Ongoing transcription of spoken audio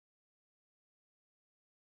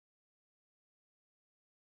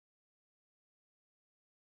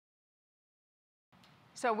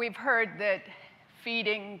So we've heard that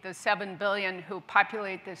feeding the 7 billion who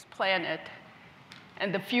populate this planet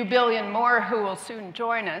and the few billion more who will soon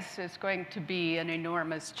join us is going to be an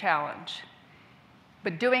enormous challenge.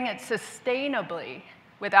 But doing it sustainably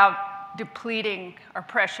without depleting our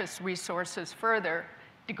precious resources further,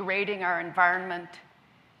 degrading our environment,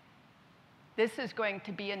 this is going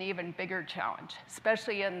to be an even bigger challenge,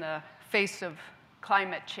 especially in the face of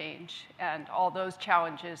climate change and all those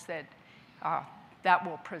challenges that that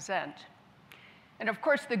will present. And of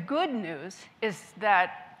course, the good news is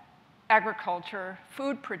that agriculture,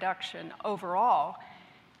 food production overall,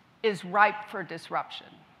 is ripe for disruption,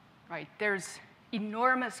 right? There's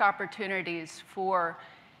enormous opportunities for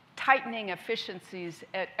tightening efficiencies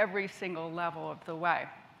at every single level of the way.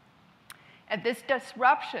 And this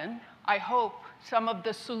disruption, I hope some of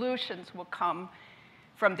the solutions will come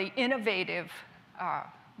from the innovative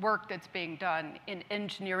work that's being done in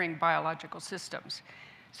engineering biological systems.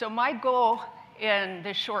 So my goal in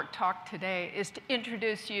this short talk today is to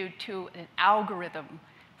introduce you to an algorithm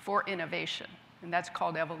for innovation, and that's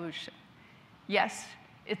called evolution. Yes,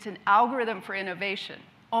 it's an algorithm for innovation,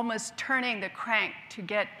 almost turning the crank to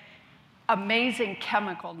get amazing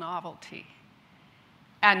chemical novelty.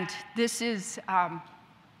 And this is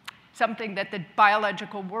something that the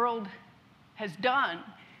biological world has done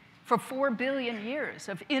for 4 billion years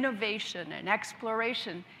of innovation and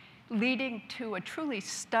exploration, leading to a truly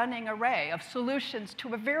stunning array of solutions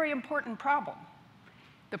to a very important problem,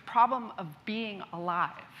 the problem of being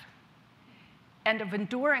alive and of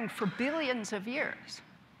enduring for billions of years,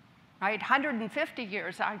 right? 150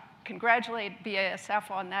 years, I congratulate BASF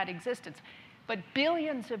on that existence, but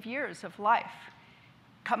billions of years of life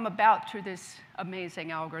come about through this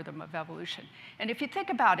amazing algorithm of evolution. And if you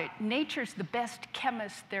think about it, nature's the best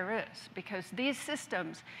chemist there is, because these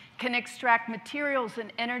systems can extract materials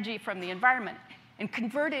and energy from the environment and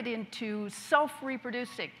convert it into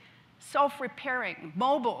self-reproducing, self-repairing,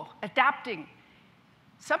 mobile, adapting,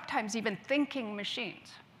 sometimes even thinking machines.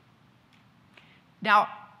 Now,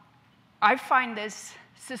 I find this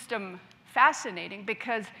system fascinating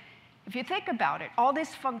because if you think about it, all this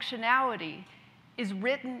functionality is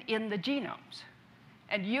written in the genomes.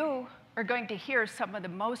 And you are going to hear some of the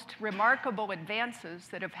most remarkable advances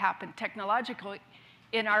that have happened technologically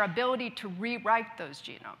in our ability to rewrite those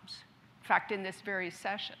genomes. In fact, in this very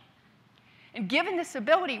session. And given this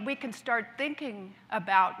ability, we can start thinking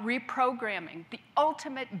about reprogramming the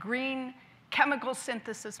ultimate green chemical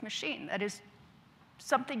synthesis machine. That is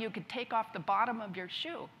something you could take off the bottom of your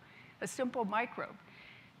shoe, a simple microbe,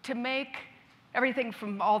 to make everything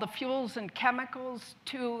from all the fuels and chemicals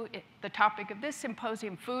to the topic of this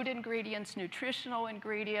symposium, food ingredients, nutritional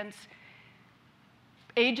ingredients,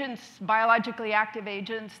 agents, biologically active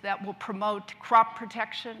agents that will promote crop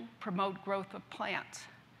protection, promote growth of plants.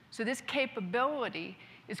 So this capability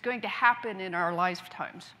is going to happen in our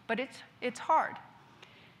lifetimes, but it's hard.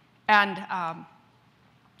 And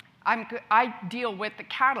I deal with the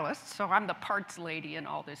catalysts, so I'm the parts lady in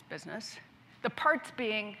all this business. The parts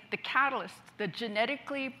being the catalysts, the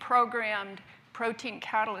genetically programmed protein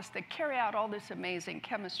catalysts that carry out all this amazing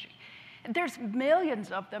chemistry. And there's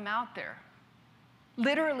millions of them out there,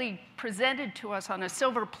 literally presented to us on a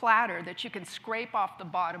silver platter that you can scrape off the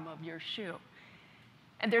bottom of your shoe.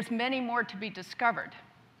 And there's many more to be discovered.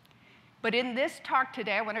 But in this talk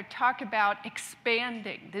today, I want to talk about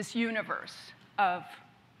expanding this universe of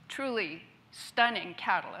truly stunning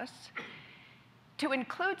catalysts to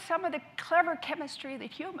include some of the clever chemistry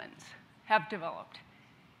that humans have developed.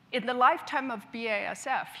 In the lifetime of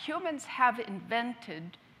BASF, humans have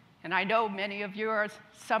invented, and I know many of you are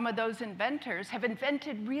some of those inventors, have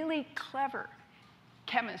invented really clever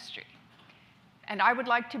chemistry. And I would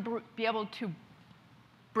like to be able to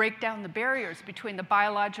break down the barriers between the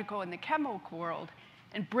biological and the chemical world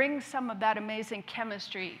and bring some of that amazing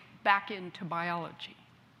chemistry back into biology.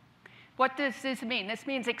 What does this mean? This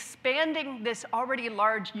means expanding this already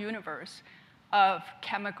large universe of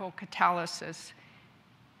chemical catalysis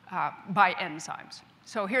by enzymes.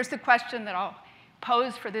 So here's the question that I'll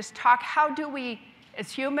pose for this talk. How do we,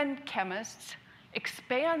 as human chemists,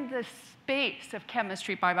 expand the space of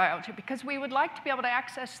chemistry by biology? Because we would like to be able to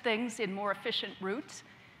access things in more efficient routes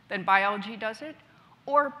than biology does it,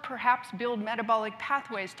 or perhaps build metabolic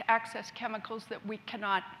pathways to access chemicals that we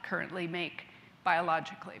cannot currently make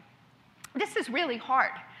biologically. This is really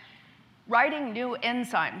hard. Writing new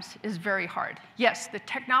enzymes is very hard. Yes, the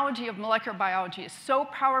technology of molecular biology is so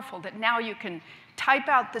powerful that now you can type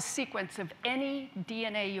out the sequence of any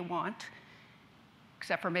DNA you want,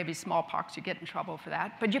 except for maybe smallpox, you get in trouble for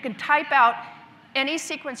that. But you can type out any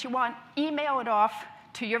sequence you want, email it off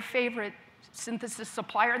to your favorite synthesis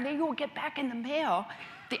supplier, and then you will get back in the mail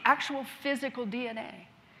the actual physical DNA.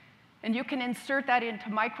 And you can insert that into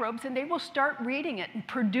microbes, and they will start reading it and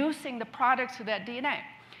producing the products of that DNA.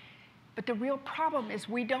 But the real problem is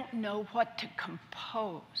we don't know what to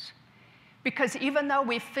compose. Because even though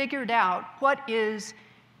we figured out what is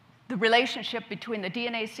the relationship between the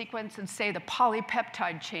DNA sequence and, say, the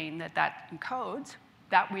polypeptide chain that encodes,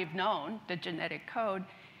 that we've known, the genetic code,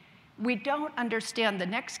 we don't understand the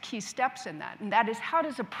next key steps in that. And that is, how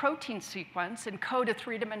does a protein sequence encode a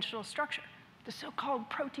three-dimensional structure? The so-called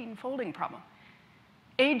protein folding problem.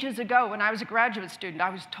 Ages ago, when I was a graduate student, I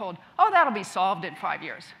was told, oh, that'll be solved in 5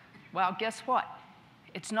 years. Well, guess what?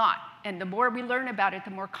 It's not. And the more we learn about it,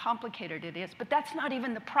 the more complicated it is. But that's not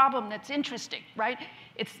even the problem that's interesting, right?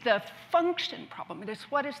 It's the function problem. It is,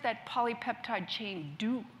 what does that polypeptide chain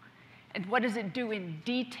do? And what does it do in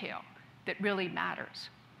detail that really matters?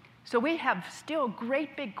 So we have still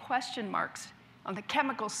great big question marks on the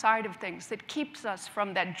chemical side of things that keeps us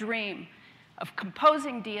from that dream of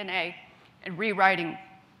composing DNA and rewriting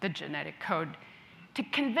the genetic code to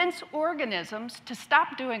convince organisms to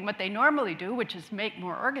stop doing what they normally do, which is make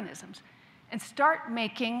more organisms, and start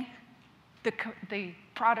making the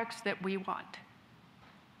products that we want.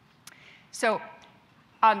 So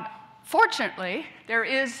unfortunately, there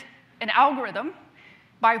is an algorithm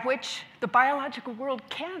by which the biological world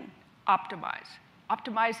can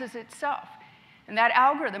optimizes itself. And that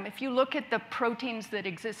algorithm, if you look at the proteins that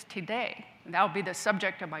exist today, and that'll be the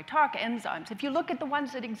subject of my talk, enzymes, if you look at the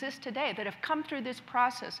ones that exist today that have come through this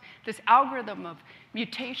process, this algorithm of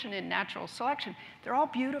mutation in natural selection, they're all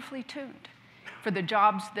beautifully tuned for the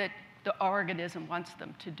jobs that the organism wants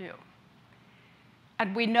them to do.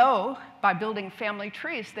 And we know by building family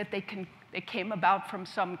trees that they came about from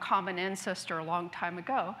some common ancestor a long time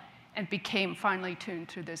ago and became finely tuned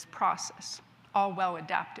through this process, all well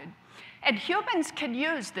adapted. And humans can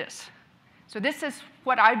use this. So this is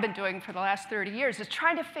what I've been doing for the last 30 years, is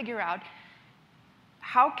trying to figure out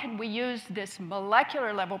how can we use this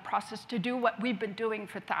molecular level process to do what we've been doing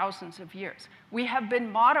for thousands of years. We have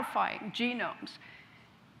been modifying genomes,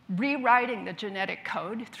 rewriting the genetic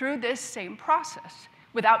code through this same process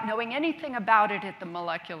without knowing anything about it at the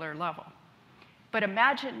molecular level. But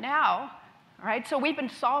imagine now, all right, so we've been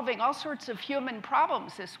solving all sorts of human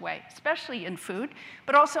problems this way, especially in food,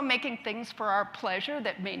 but also making things for our pleasure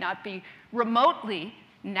that may not be remotely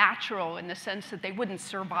natural in the sense that they wouldn't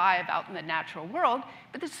survive out in the natural world,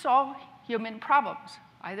 but to solve human problems,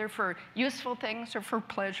 either for useful things or for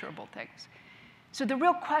pleasurable things. So the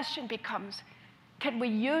real question becomes, can we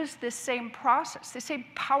use this same process, this same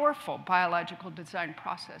powerful biological design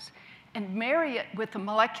process, and marry it with the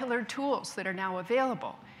molecular tools that are now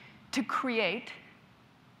available to create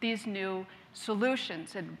these new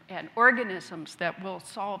solutions and organisms that will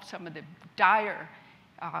solve some of the dire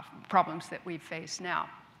problems that we face now?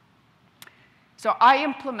 So I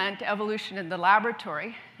implement evolution in the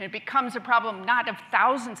laboratory, and it becomes a problem not of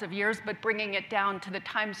thousands of years, but bringing it down to the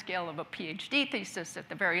time scale of a PhD thesis at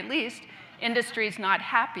the very least. Industry is not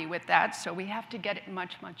happy with that, so we have to get it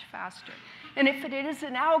much, much faster. And if it is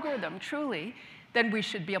an algorithm, truly, then we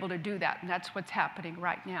should be able to do that, and that's what's happening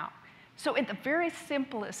right now. So at the very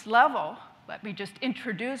simplest level, let me just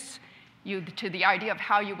introduce you to the idea of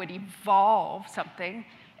how you would evolve something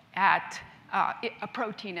at a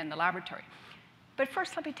protein in the laboratory. But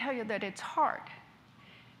first, let me tell you that it's hard,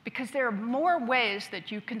 because there are more ways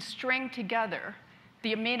that you can string together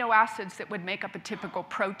the amino acids that would make up a typical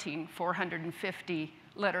protein, 450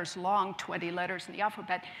 letters long, 20 letters in the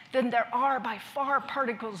alphabet, than there are by far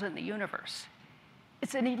particles in the universe.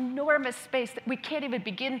 It's an enormous space that we can't even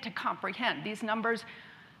begin to comprehend. These numbers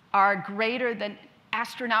are greater than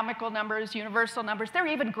astronomical numbers, universal numbers. They're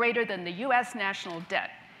even greater than the US national debt.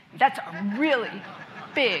 That's a really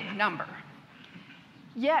big number.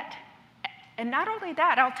 Yet, and not only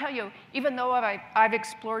that, I'll tell you, even though I've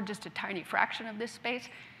explored just a tiny fraction of this space,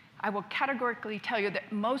 I will categorically tell you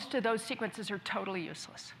that most of those sequences are totally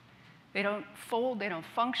useless. They don't fold, they don't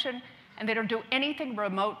function, and they don't do anything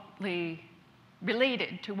remotely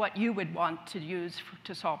related to what you would want to use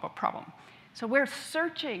to solve a problem. So we're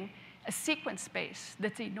searching a sequence space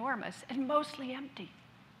that's enormous and mostly empty.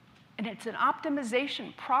 And it's an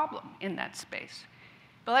optimization problem in that space.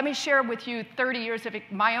 But let me share with you 30 years of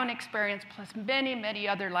my own experience, plus many, many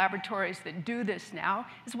other laboratories that do this now,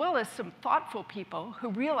 as well as some thoughtful people who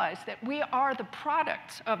realize that we are the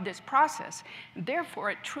products of this process. And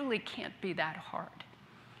therefore, it truly can't be that hard.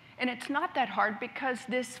 And it's not that hard because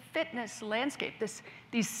this fitness landscape,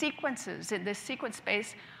 these sequences in this sequence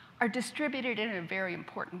space are distributed in a very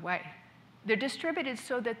important way. They're distributed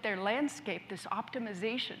so that their landscape, this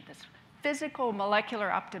optimization, this physical molecular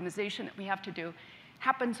optimization that we have to do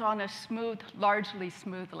happens on a smooth, largely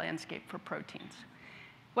smooth landscape for proteins.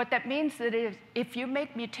 What that means is if you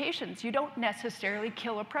make mutations, you don't necessarily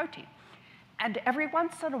kill a protein. And every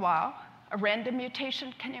once in a while, a random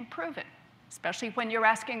mutation can improve it, especially when you're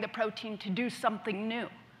asking the protein to do something new,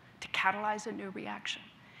 to catalyze a new reaction.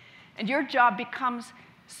 And your job becomes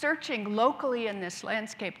searching locally in this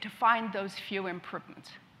landscape to find those few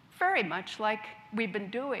improvements, very much like we've been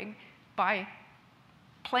doing by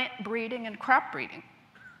plant breeding and crop breeding.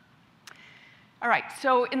 All right,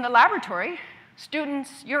 so in the laboratory,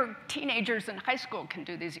 students, your teenagers in high school can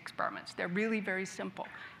do these experiments. They're really very simple.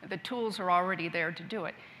 The tools are already there to do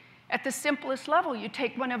it. At the simplest level, you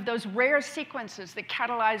take one of those rare sequences that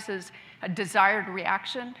catalyzes a desired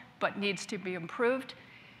reaction but needs to be improved,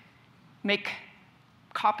 make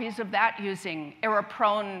copies of that using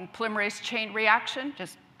error-prone polymerase chain reaction,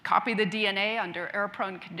 just copy the DNA under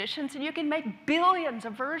error-prone conditions, and you can make billions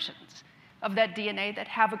of versions of that DNA that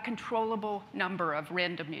have a controllable number of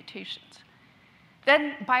random mutations.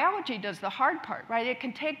 Then biology does the hard part, right? It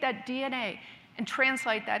can take that DNA and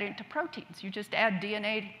translate that into proteins. You just add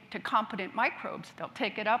DNA to competent microbes. They'll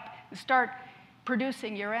take it up and start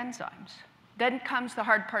producing your enzymes. Then comes the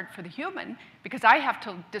hard part for the human, because I have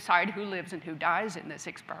to decide who lives and who dies in this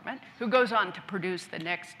experiment, who goes on to produce the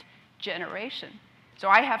next generation. So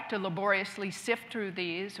I have to laboriously sift through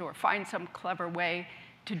these or find some clever way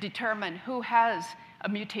to determine who has a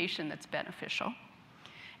mutation that's beneficial.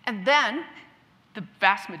 And then the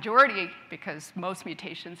vast majority, because most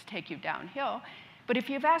mutations take you downhill, but if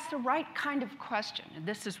you've asked the right kind of question, and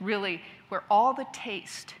this is really where all the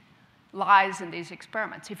taste lies in these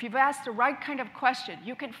experiments. If you've asked the right kind of question,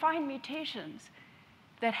 you can find mutations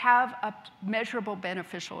that have a measurable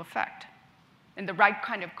beneficial effect. And the right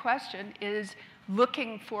kind of question is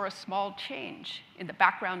looking for a small change in the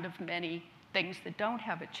background of many things that don't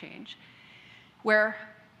have a change, where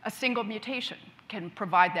a single mutation can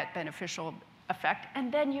provide that beneficial effect,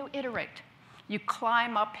 and then you iterate. You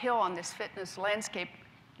climb uphill on this fitness landscape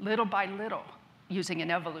little by little using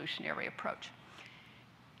an evolutionary approach.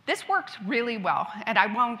 This works really well, and I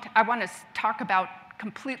want to talk about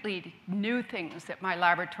completely new things that my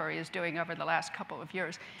laboratory is doing over the last couple of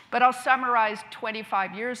years. But I'll summarize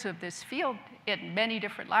 25 years of this field in many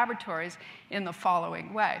different laboratories in the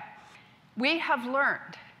following way. We have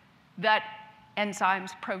learned that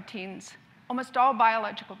enzymes, proteins, almost all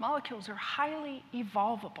biological molecules are highly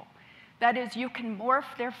evolvable. That is, you can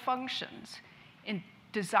morph their functions in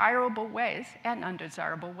desirable ways and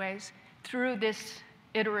undesirable ways through this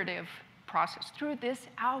iterative process, through this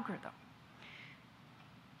algorithm.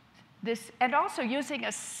 And also using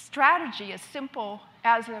a strategy as simple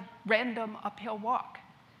as a random uphill walk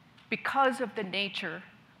because of the nature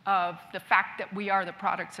of the fact that we are the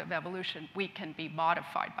products of evolution. We can be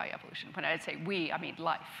modified by evolution. When I say we, I mean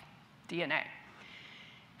life, DNA.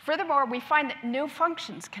 Furthermore, we find that new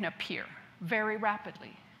functions can appear very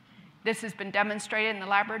rapidly. This has been demonstrated in the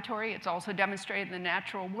laboratory. It's also demonstrated in the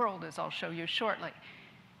natural world, as I'll show you shortly.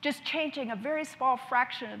 Just changing a very small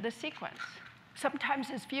fraction of the sequence, sometimes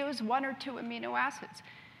as few as 1 or 2 amino acids,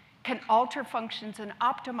 can alter functions and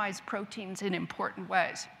optimize proteins in important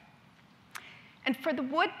ways. And for the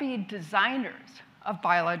would-be designers of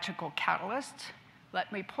biological catalysts,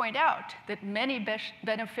 let me point out that many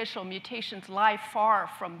beneficial mutations lie far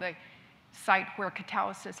from the site where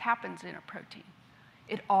catalysis happens in a protein.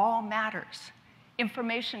 It all matters.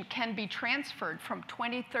 Information can be transferred from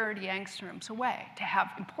 20, 30 angstroms away to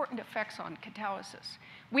have important effects on catalysis.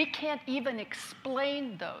 We can't even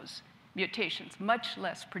explain those mutations, much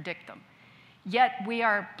less predict them. Yet we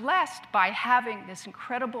are blessed by having this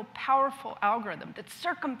incredible, powerful algorithm that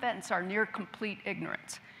circumvents our near complete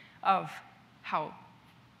ignorance of how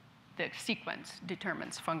the sequence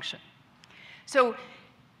determines function. So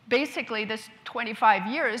basically, this 25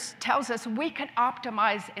 years tells us we can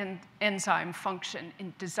optimize enzyme function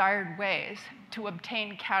in desired ways to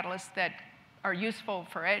obtain catalysts that are useful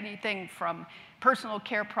for anything from personal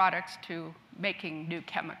care products to making new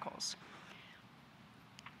chemicals.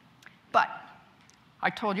 But I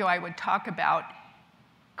told you I would talk about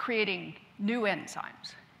creating new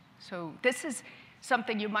enzymes. So this is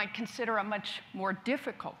something you might consider a much more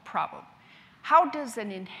difficult problem. How does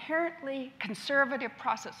an inherently conservative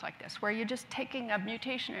process like this, where you're just taking a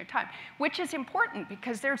mutation at a time, which is important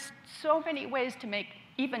because there's so many ways to make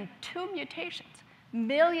even 2 mutations,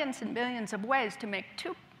 millions and millions of ways to make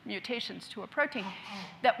 2 mutations to a protein,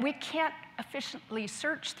 that we can't efficiently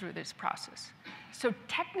search through this process. So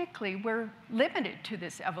technically, we're limited to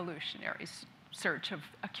this evolutionary search of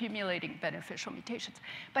accumulating beneficial mutations.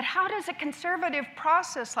 But how does a conservative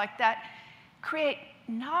process like that create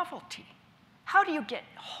novelty? How do you get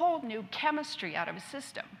whole new chemistry out of a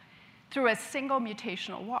system through a single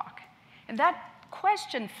mutational walk? And that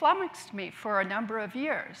question flummoxed me for a number of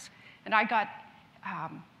years. And I got,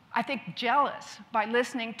 I think, jealous by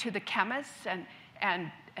listening to the chemists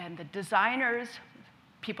and the designers,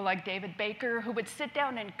 people like David Baker, who would sit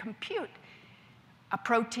down and compute a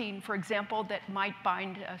protein, for example, that might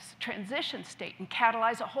bind a transition state and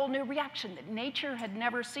catalyze a whole new reaction that nature had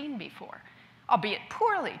never seen before, albeit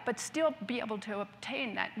poorly, but still be able to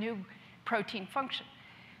obtain that new protein function.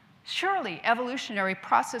 Surely evolutionary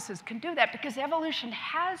processes can do that because evolution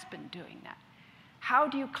has been doing that. How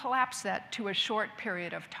do you collapse that to a short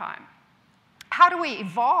period of time? How do we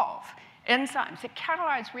evolve enzymes that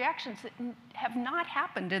catalyze reactions that have not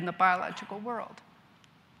happened in the biological world?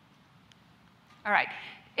 All right,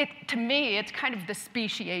 to me, it's kind of the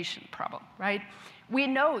speciation problem, right? We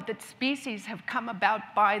know that species have come about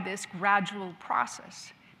by this gradual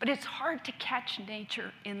process, but it's hard to catch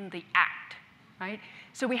nature in the act, right?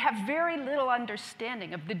 So we have very little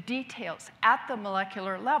understanding of the details at the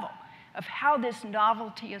molecular level of how this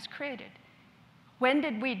novelty is created. When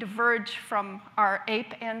did we diverge from our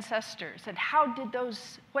ape ancestors, and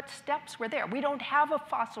what steps were there? We don't have a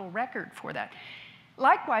fossil record for that.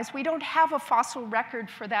 Likewise, we don't have a fossil record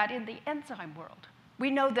for that in the enzyme world. We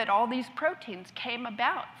know that all these proteins came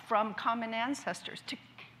about from common ancestors to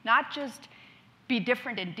not just be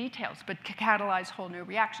different in details, but to catalyze whole new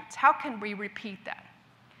reactions. How can we repeat that?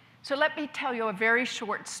 So let me tell you a very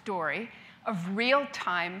short story of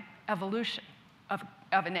real-time evolution of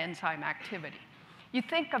an enzyme activity. You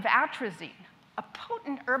think of atrazine, a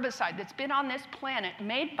potent herbicide that's been on this planet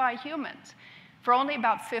made by humans for only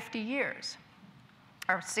about 50 years,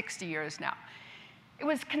 or 60 years now. It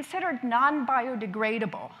was considered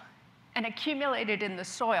non-biodegradable and accumulated in the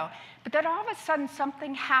soil. But then all of a sudden,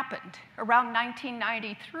 something happened. Around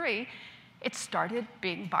 1993, it started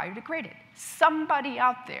being biodegraded. Somebody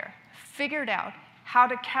out there figured out how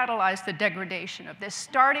to catalyze the degradation of this,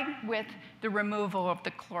 starting with the removal of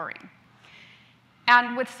the chlorine.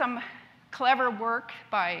 And with some clever work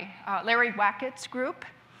by Larry Wackett's group,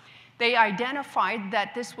 they identified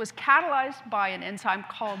that this was catalyzed by an enzyme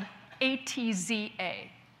called ATZA,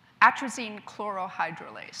 atrazine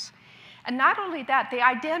chlorohydrolase. And not only that, they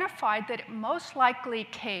identified that it most likely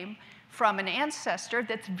came from an ancestor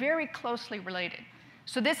that's very closely related.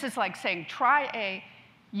 So this is like saying, try A,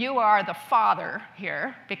 you are the father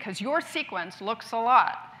here, because your sequence looks a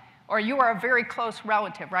lot, or you are a very close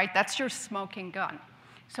relative, right? That's your smoking gun.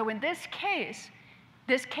 So in this case,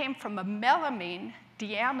 this came from a melamine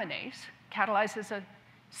deaminase, catalyzes a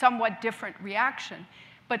somewhat different reaction,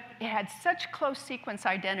 but it had such close sequence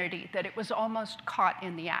identity that it was almost caught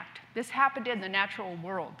in the act. This happened in the natural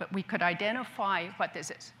world, but we could identify what this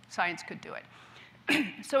is. Science could do it.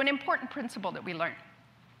 So an important principle that we learned: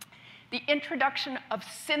 the introduction of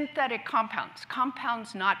synthetic compounds,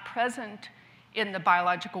 compounds not present in the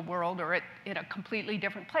biological world or in a completely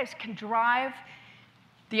different place, can drive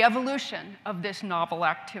the evolution of this novel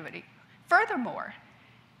activity. Furthermore,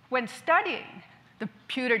 when studying the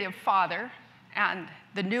putative father and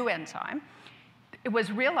the new enzyme, it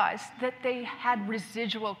was realized that they had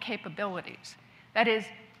residual capabilities. That is,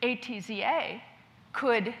 ATZA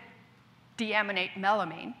could deaminate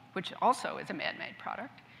melamine, which also is a man-made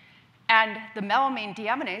product, and the melamine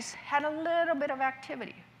deaminase had a little bit of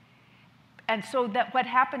activity. And so that what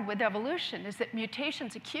happened with evolution is that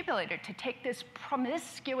mutations accumulated to take this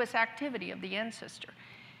promiscuous activity of the ancestor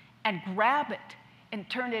and grab it and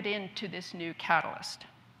turn it into this new catalyst.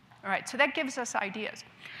 All right, so that gives us ideas.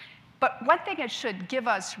 But one thing it should give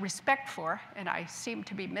us respect for, and I seem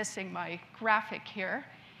to be missing my graphic here,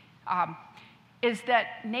 is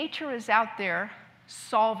that nature is out there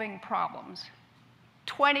solving problems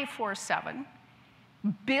 24/7.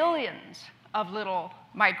 Billions of little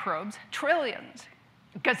microbes, trillions,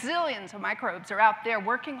 gazillions of microbes are out there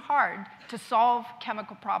working hard to solve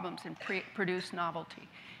chemical problems and produce novelty.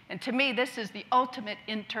 And to me, this is the ultimate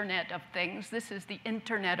Internet of Things. This is the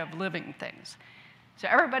Internet of living things. So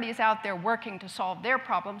everybody's out there working to solve their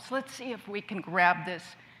problems. Let's see if we can grab this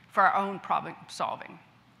for our own problem solving.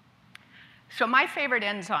 So my favorite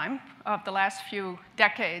enzyme of the last few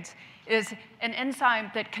decades is an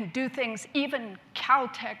enzyme that can do things even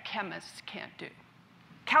Caltech chemists can't do.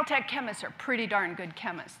 Caltech chemists are pretty darn good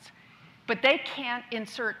chemists, but they can't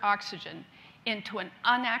insert oxygen into an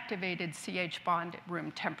unactivated CH bond at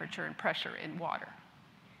room temperature and pressure in water.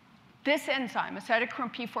 This enzyme,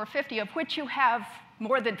 acetylchrome P450, of which you have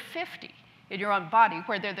more than 50 in your own body,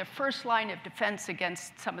 where they're the first line of defense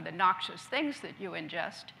against some of the noxious things that you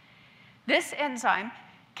ingest, this enzyme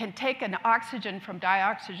can take an oxygen from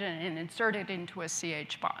dioxygen and insert it into a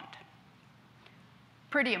CH bond.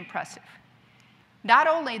 Pretty impressive. Not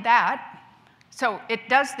only that, so it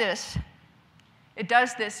does this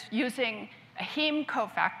using a heme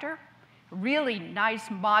cofactor, really nice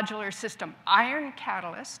modular system, iron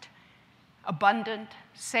catalyst, abundant,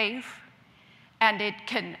 safe, and it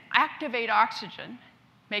can activate oxygen,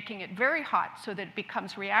 making it very hot so that it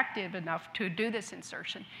becomes reactive enough to do this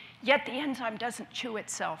insertion, yet the enzyme doesn't chew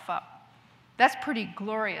itself up. That's pretty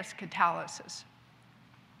glorious catalysis.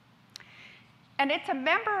 And it's a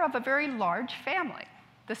member of a very large family.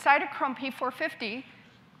 The cytochrome P450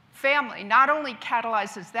 family not only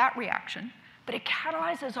catalyzes that reaction, but it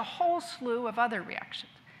catalyzes a whole slew of other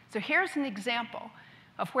reactions. So here's an example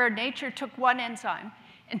of where nature took one enzyme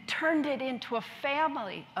and turned it into a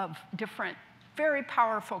family of different, very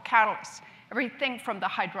powerful catalysts. Everything from the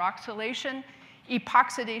hydroxylation,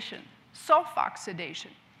 epoxidation,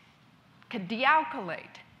 sulfoxidation, can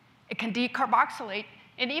dealkylate, it can decarboxylate,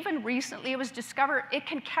 and even recently it was discovered it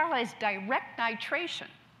can catalyze direct nitration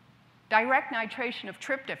of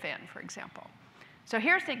tryptophan, for example. So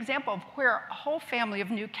here's the example of where a whole family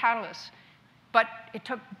of new catalysts, but it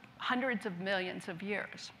took hundreds of millions of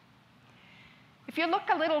years. If you look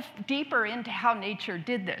a little deeper into how nature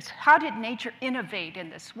did this, how did nature innovate in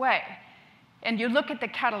this way? And you look at the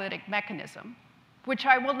catalytic mechanism, which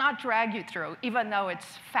I will not drag you through, even though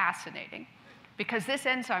it's fascinating, because this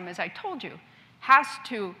enzyme, as I told you, has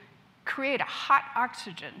to create a hot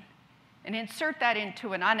oxygen and insert that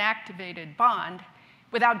into an unactivated bond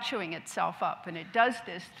without chewing itself up. And it does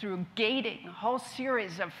this through gating a whole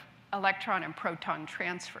series of electron and proton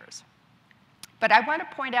transfers. But I want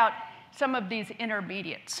to point out some of these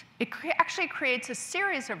intermediates. It actually creates a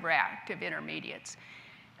series of reactive intermediates.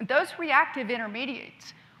 And those reactive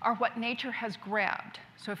intermediates are what nature has grabbed.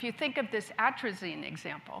 So if you think of this atrazine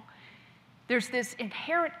example, there's this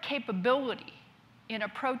inherent capability in a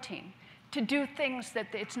protein to do things that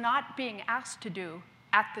it's not being asked to do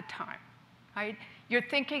at the time, right? You're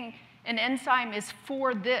thinking an enzyme is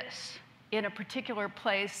for this in a particular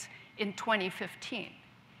place in 2015.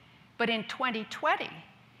 But in 2020,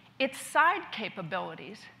 its side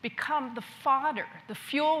capabilities become the fodder, the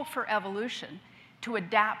fuel for evolution to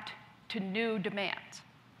adapt to new demands.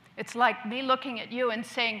 It's like me looking at you and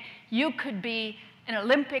saying, you could be an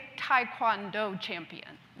Olympic Taekwondo champion.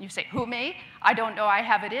 You say, who, me? I don't know, I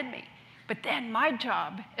have it in me. But then my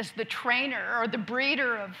job as the trainer or the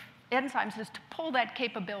breeder of enzymes is to pull that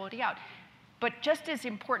capability out. But just as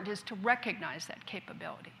important is to recognize that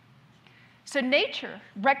capability. So nature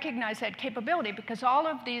recognized that capability because all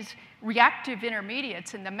of these reactive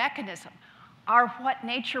intermediates in the mechanism are what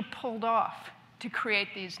nature pulled off to create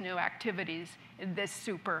these new activities in this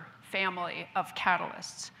super family of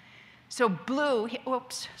catalysts. So blue,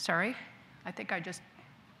 oops, sorry. I think I just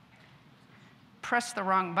pressed the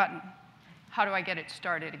wrong button. How do I get it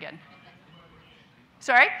started again?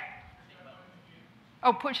 Sorry?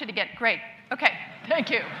 Oh, push it again. Great. OK, thank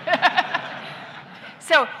you.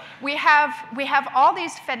 So we have all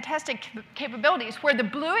these fantastic capabilities where the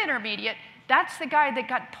blue intermediate, that's the guy that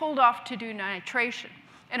got pulled off to do nitration.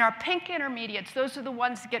 And our pink intermediates, those are the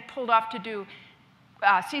ones that get pulled off to do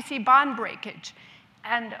CC bond breakage.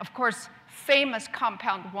 And of course, famous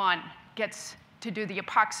compound 1 gets to do the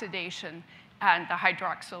epoxidation and the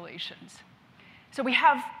hydroxylations. So we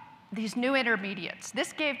have these new intermediates.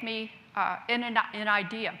 This gave me an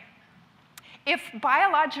idea. If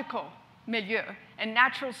biological milieu and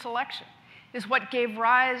natural selection is what gave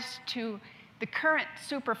rise to the current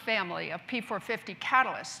superfamily of P450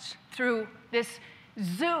 catalysts through this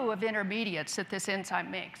zoo of intermediates that this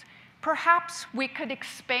enzyme makes, perhaps we could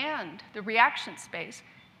expand the reaction space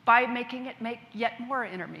by making it make yet more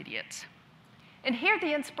intermediates. And here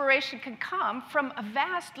the inspiration can come from a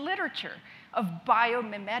vast literature of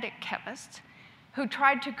biomimetic chemists who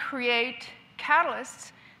tried to create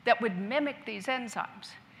catalysts that would mimic these enzymes,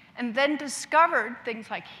 and then discovered things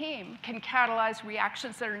like heme can catalyze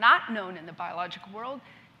reactions that are not known in the biological world,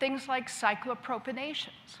 things like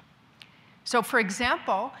cyclopropanations. So for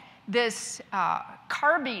example, this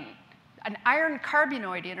carbene, an iron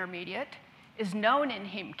carbenoid intermediate, is known in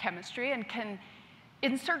heme chemistry and can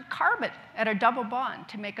insert carbon at a double bond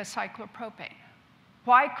to make a cyclopropane.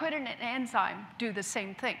 Why couldn't an enzyme do the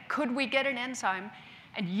same thing? Could we get an enzyme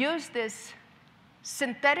and use this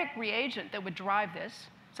synthetic reagent that would drive this,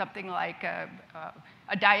 something like a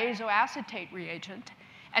diazoacetate reagent,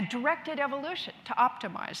 and directed evolution to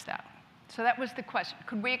optimize that? So that was the question.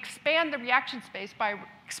 Could we expand the reaction space by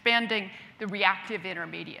expanding the reactive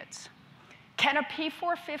intermediates? Can a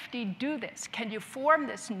P450 do this? Can you form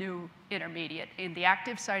this new intermediate in the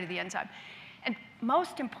active site of the enzyme? And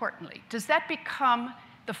most importantly, does that become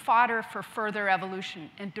the fodder for further evolution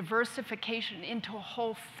and diversification into a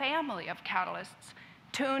whole family of catalysts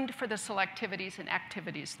tuned for the selectivities and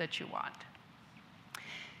activities that you want?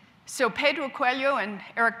 So Pedro Coelho and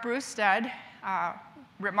Eric Brustad,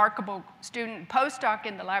 remarkable student postdoc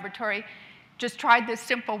in the laboratory, just tried this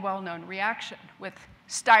simple, well-known reaction with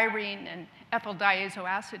styrene and ethyl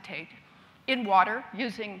diazoacetate in water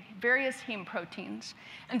using various heme proteins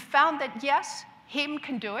and found that, yes, heme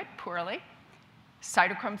can do it poorly,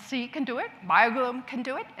 cytochrome C can do it, myoglobin can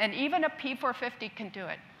do it, and even a P450 can do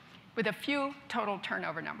it with a few total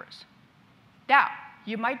turnover numbers. Now,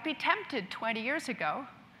 you might be tempted 20 years ago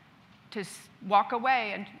to walk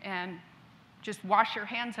away and just wash your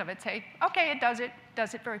hands of it, say, okay, it does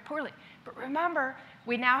it very poorly. But remember,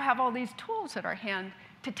 we now have all these tools at our hand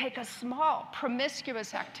to take a small,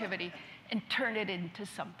 promiscuous activity and turn it into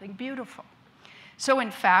something beautiful. So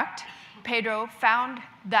in fact, Pedro found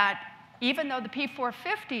that even though the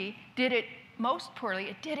P450 did it most poorly,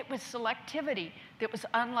 it did it with selectivity that was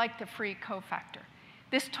unlike the free cofactor.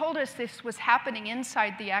 This told us this was happening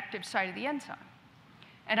inside the active site of the enzyme.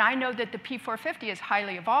 And I know that the P450 is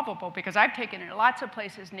highly evolvable because I've taken it in lots of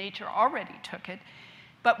places. Nature already took it.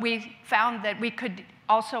 But we found that we could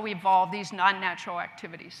also evolve these non-natural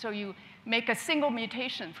activities. So you make a single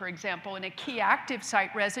mutation, for example, in a key active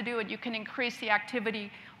site residue, and you can increase the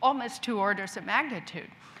activity almost 2 orders of magnitude.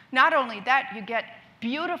 Not only that, you get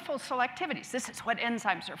beautiful selectivities. This is what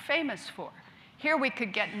enzymes are famous for. Here we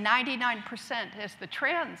could get 99% as the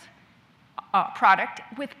trans product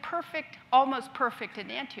with perfect, almost perfect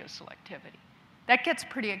enantioselectivity. That gets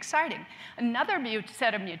pretty exciting. Another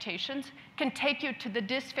set of mutations can take you to the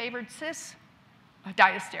disfavored cis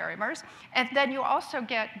diastereomers, and then you also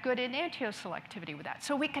get good enantioselectivity with that.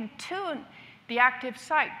 So we can tune the active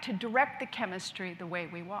site to direct the chemistry the way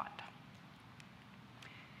we want.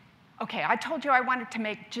 Okay, I told you I wanted to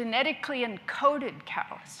make genetically encoded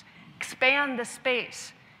catalysts, expand the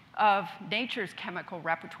space of nature's chemical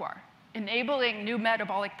repertoire, enabling new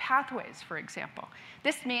metabolic pathways, for example.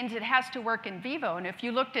 This means it has to work in vivo, and if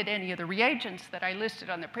you looked at any of the reagents that I listed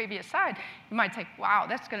on the previous slide, you might say, wow,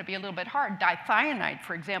 that's going to be a little bit hard. Dithionite,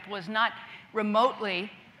 for example, is not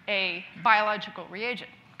remotely a biological reagent.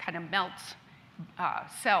 It kind of melts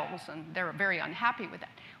cells, and they're very unhappy with that.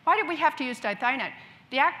 Why did we have to use dithionite?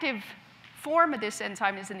 The active form of this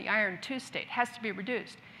enzyme is in the iron 2 state, has to be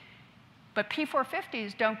reduced. But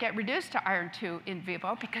P450s don't get reduced to iron 2 in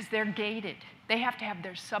vivo because they're gated. They have to have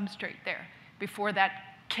their substrate there before that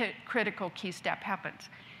critical key step happens.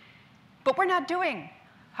 But we're not doing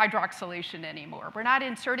hydroxylation anymore. We're not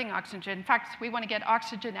inserting oxygen. In fact, we want to get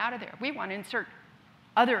oxygen out of there. We want to insert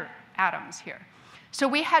other atoms here. So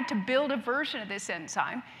we had to build a version of this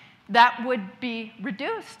enzyme that would be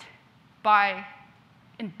reduced by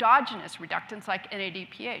endogenous reductants like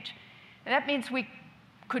NADPH. And that means we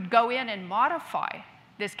could go in and modify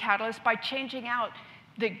this catalyst by changing out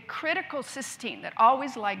the critical cysteine that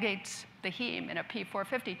always ligates the heme in a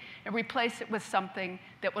P450 and replace it with something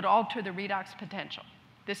that would alter the redox potential.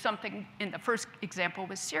 This something in the first example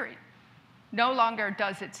was serine. No longer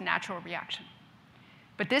does its natural reaction.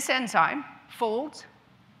 But this enzyme folds.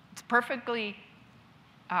 It's perfectly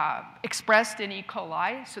expressed in E.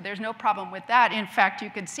 coli, so there's no problem with that. In fact, you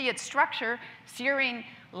can see its structure. Serine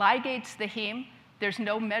ligates the heme. There's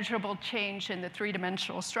no measurable change in the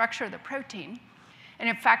three-dimensional structure of the protein. And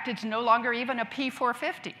in fact, it's no longer even a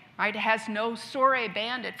P450, right? It has no Sore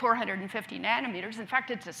band at 450 nanometers. In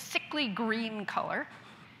fact, it's a sickly green color,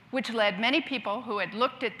 which led many people who had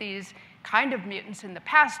looked at these kind of mutants in the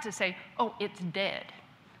past to say, oh, it's dead.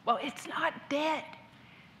 Well, it's not dead.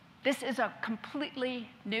 This is a completely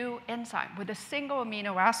new enzyme with a single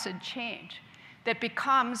amino acid change that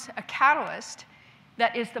becomes a catalyst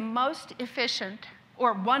that is the most efficient,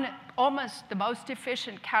 or almost the most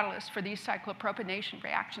efficient catalyst for these cyclopropanation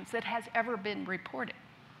reactions that has ever been reported.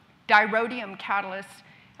 Dirodium catalysts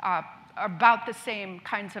are about the same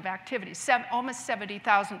kinds of activities, almost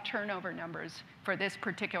 70,000 turnover numbers for this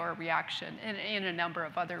particular reaction in a number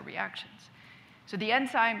of other reactions. So the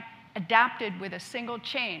enzyme adapted with a single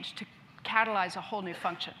change to catalyze a whole new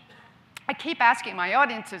function. I keep asking my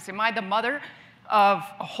audiences, am I the mother of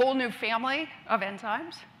a whole new family of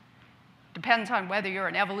enzymes? Depends on whether you're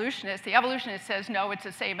an evolutionist. The evolutionist says, no, it's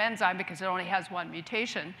the same enzyme because it only has one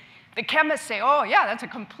mutation. The chemists say, oh, yeah, that's a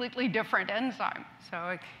completely different enzyme.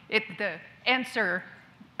 So the answer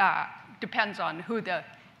depends on who the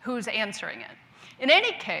who's answering it. In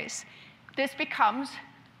any case, this becomes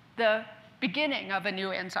the beginning of a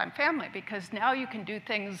new enzyme family, because now you can do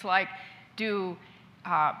things like do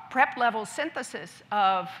prep-level synthesis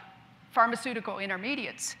of pharmaceutical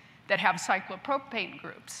intermediates that have cyclopropane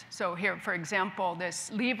groups. So here, for example, this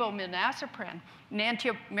levomilnacipran, an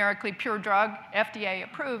antimerically pure drug, FDA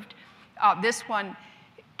approved. This one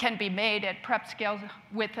can be made at prep scale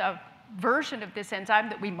with a version of this enzyme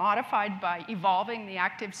that we modified by evolving the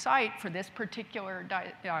active site for this particular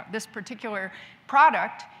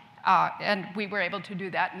product. And we were able to do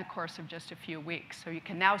that in the course of just a few weeks. So you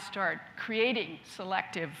can now start creating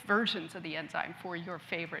selective versions of the enzyme for your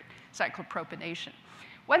favorite cyclopropanation.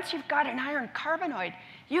 Once you've got an iron carbanoid,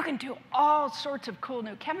 you can do all sorts of cool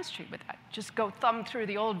new chemistry with that. Just go thumb through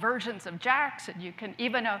the old versions of JAKs, and you can,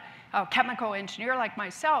 even a chemical engineer like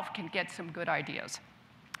myself can get some good ideas.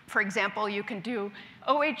 For example, you can do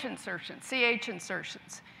OH insertions, CH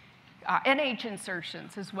insertions, NH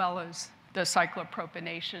insertions, as well as the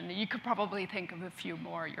cyclopropanation. You could probably think of a few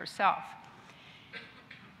more yourself.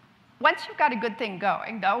 Once you've got a good thing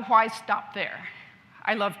going, though, why stop there?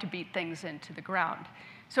 I love to beat things into the ground.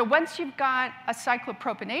 So once you've got a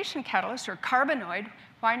cyclopropanation catalyst or carbanoid,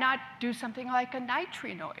 why not do something like a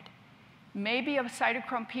nitrenoid? Maybe a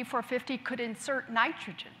cytochrome P450 could insert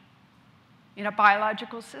nitrogen in a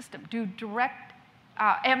biological system, do direct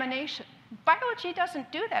amination. Biology doesn't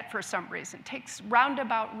do that for some reason. It takes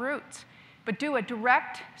roundabout routes, but do a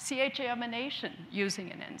direct CH amination using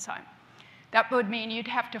an enzyme. That would mean you'd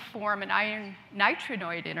have to form an iron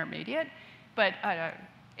nitronoid intermediate, but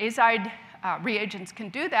azide reagents can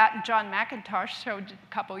do that. And John McIntosh showed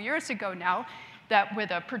a couple years ago now that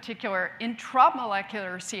with a particular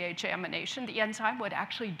intramolecular CH amination, the enzyme would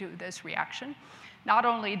actually do this reaction. Not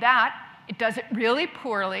only that, it does it really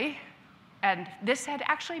poorly. And this had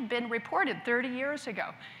actually been reported 30 years ago,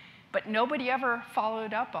 but nobody ever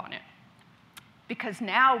followed up on it. Because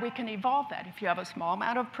now we can evolve that. If you have a small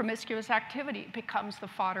amount of promiscuous activity, it becomes the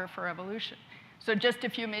fodder for evolution. So just a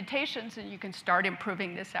few mutations, and you can start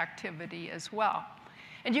improving this activity as well.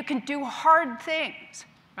 And you can do hard things,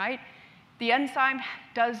 right? The enzyme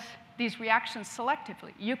does these reactions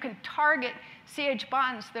selectively. You can target CH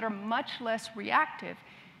bonds that are much less reactive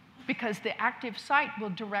because the active site will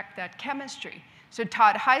direct that chemistry. So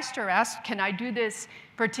Todd Heister asked, can I do this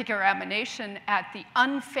particular amination at the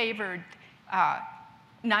unfavored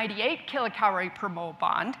 98 kilocalorie per mole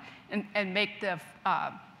bond and make the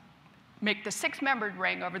 6-membered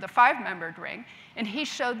ring over the 5-membered ring? And he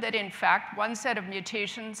showed that, in fact, one set of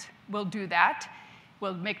mutations will do that,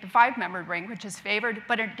 will make the 5-membered ring, which is favored,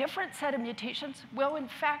 but a different set of mutations will, in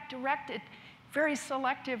fact, direct it very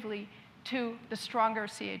selectively to the stronger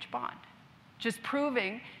CH bond, just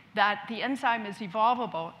proving that the enzyme is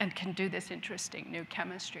evolvable and can do this interesting new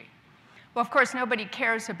chemistry. Well, of course, nobody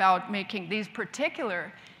cares about making these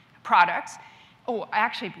particular products. Oh,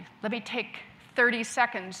 actually, let me take 30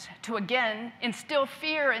 seconds to, again, instill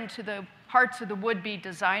fear into the hearts of the would-be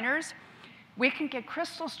designers. We can get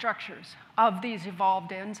crystal structures of these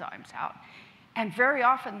evolved enzymes out. And very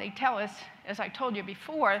often they tell us, as I told you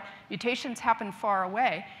before, mutations happen far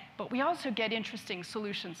away, but we also get interesting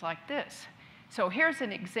solutions like this. So here's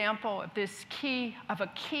an example of this key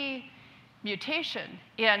mutation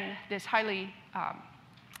in this highly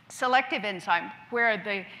selective enzyme where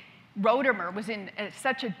the rotamer was in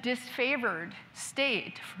such a disfavored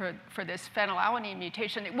state for this phenylalanine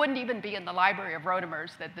mutation, it wouldn't even be in the library of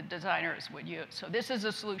rotamers that the designers would use. So this is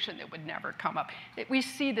a solution that would never come up. We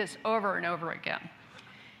see this over and over again.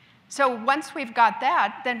 So once we've got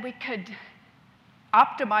that, then we could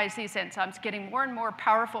optimize these enzymes, getting more and more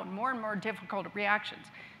powerful and more difficult reactions.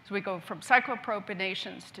 So we go from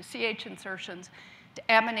cyclopropanations to CH insertions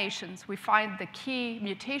to aminations. We find the key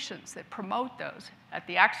mutations that promote those at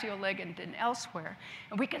the axial ligand and elsewhere.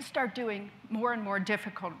 And we can start doing more and more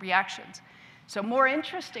difficult reactions. So more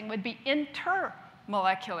interesting would be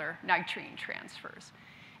intermolecular nitrene transfers.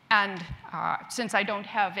 And since I don't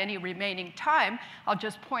have any remaining time, I'll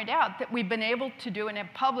just point out that we've been able to do and have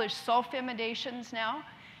published sulfamidations now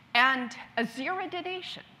and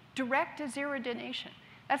aziridination, direct aziridination.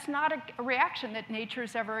 That's not a reaction that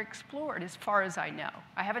nature's ever explored, as far as I know.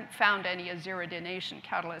 I haven't found any aziridination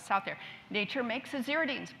catalysts out there. Nature makes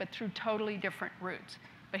aziridines, but through totally different routes.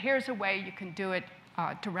 But here's a way you can do it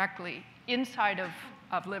directly inside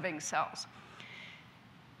of living cells.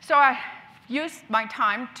 So I used my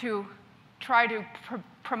time to try to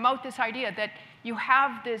promote this idea that you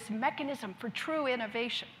have this mechanism for true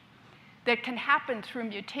innovation that can happen through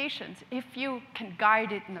mutations if you can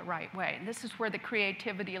guide it in the right way. And this is where the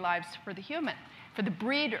creativity lies for the human. for the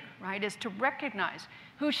breeder, right, is to recognize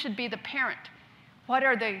who should be the parent. What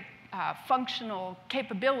are the functional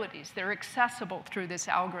capabilities that are accessible through this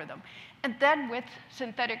algorithm? And then with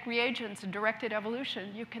synthetic reagents and directed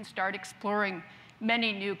evolution, you can start exploring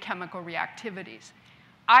many new chemical reactivities.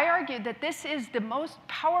 I argue that this is the most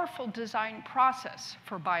powerful design process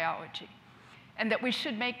for biology, and that we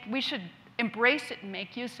should embrace it and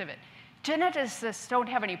make use of it. Geneticists don't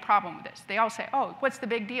have any problem with this. They all say, oh, what's the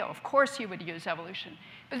big deal? Of course you would use evolution.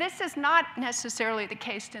 But this is not necessarily the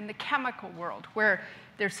case in the chemical world, where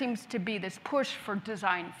there seems to be this push for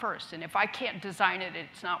design first. And if I can't design it,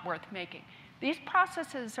 it's not worth making. These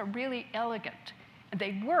processes are really elegant, and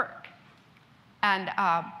they work. And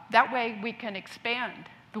that way, we can expand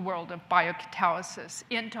the world of biocatalysis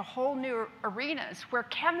into whole new arenas where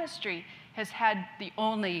chemistry has had the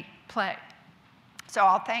only play. So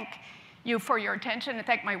I'll thank you for your attention and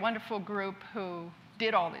thank my wonderful group who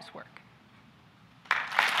did all this work.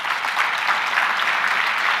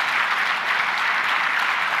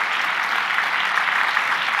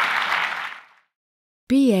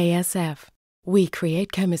 BASF. We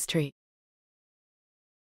create chemistry.